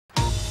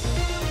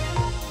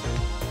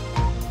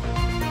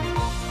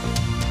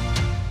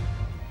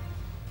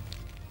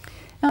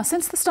Now,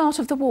 since the start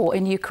of the war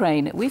in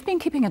Ukraine, we've been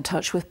keeping in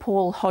touch with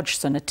Paul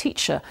Hodgson, a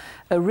teacher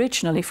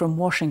originally from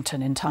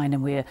Washington in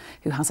Tyne-and-Wear,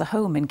 who has a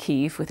home in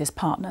Kyiv with his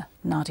partner,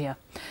 Nadia.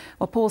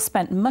 Well, Paul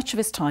spent much of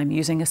his time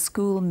using a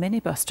school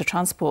minibus to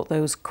transport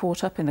those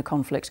caught up in the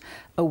conflict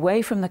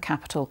away from the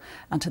capital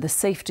and to the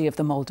safety of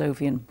the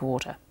Moldovan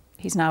border.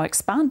 He's now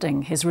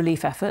expanding his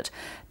relief effort,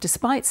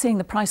 despite seeing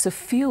the price of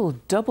fuel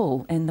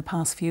double in the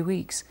past few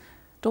weeks.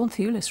 Dawn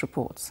Thewlis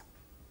reports.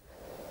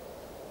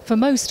 For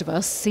most of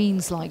us,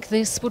 scenes like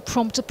this would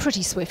prompt a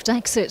pretty swift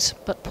exit.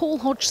 But Paul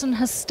Hodgson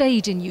has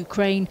stayed in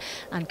Ukraine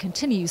and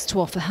continues to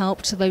offer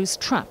help to those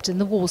trapped in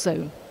the war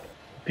zone.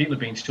 People have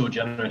been so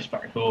generous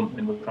back at home,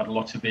 and we've had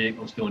lots of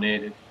vehicles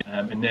donated,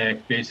 and they're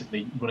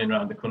basically running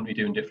around the country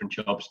doing different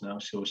jobs now.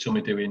 So some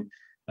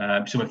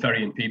are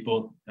ferrying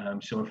people,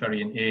 some are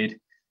ferrying aid,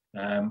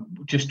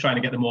 just trying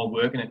to get them all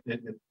working at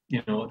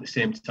the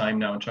same time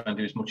now and trying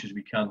to do as much as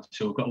we can.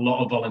 So we've got a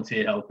lot of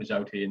volunteer helpers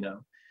out here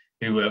now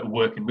who are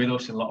working with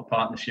us in a lot of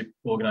partnership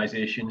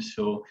organisations.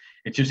 So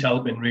it's just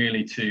helping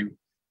really to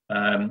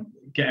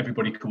get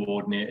everybody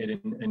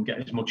coordinated and get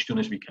as much done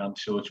as we can.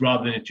 So it's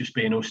rather than it just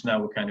being us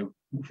now,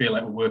 we feel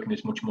like we're working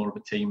as much more of a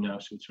team now.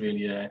 So it's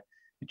really a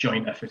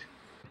joint effort.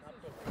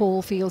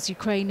 Paul feels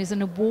Ukraine is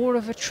in a war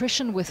of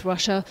attrition with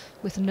Russia,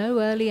 with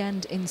no early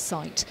end in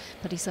sight.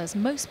 But he says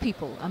most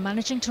people are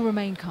managing to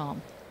remain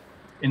calm.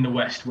 In the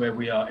west where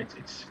we are,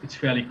 it's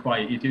fairly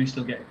quiet. You do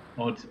still get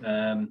odd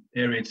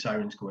air raid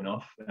sirens going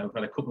off. We've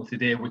had a couple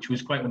today, which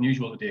was quite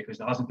unusual today because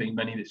there hasn't been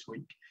many this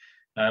week.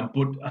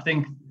 But I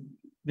think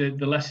the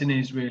lesson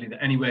is really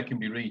that anywhere can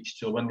be reached.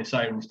 So when the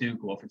sirens do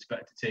go off, it's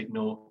better to take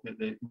note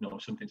that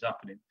something's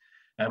happening.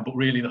 But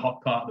really, the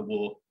hot part of the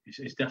war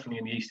is definitely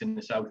in the east and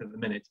the south at the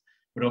minute.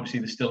 But obviously,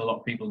 there's still a lot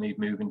of people need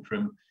moving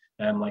from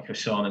like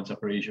Kherson and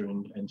Zaporizhia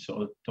and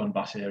sort of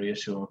Donbass area.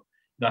 So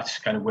that's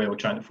kind of where we're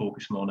trying to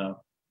focus more now.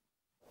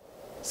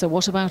 So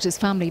what about his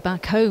family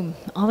back home?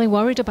 Are they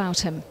worried about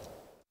him?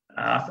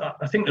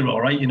 I think they're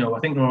all right. I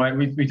think they're all right.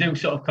 We do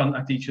sort of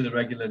contact each other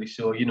regularly,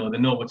 so they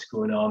know what's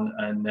going on,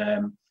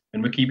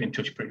 and we keep in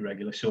touch pretty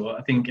regular. So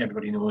I think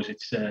everybody knows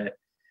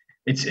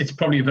it's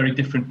probably a very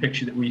different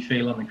picture that we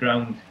feel on the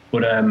ground.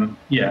 But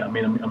yeah, I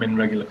mean, I'm in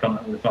regular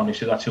contact with the family,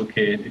 so that's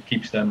okay. It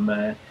keeps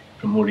them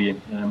from worrying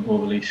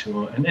overly.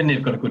 So and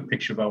they've got a good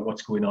picture about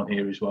what's going on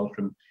here as well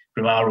from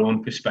our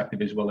own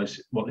perspective, as well as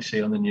what they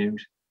see on the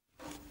news.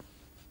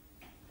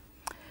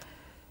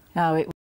 Now,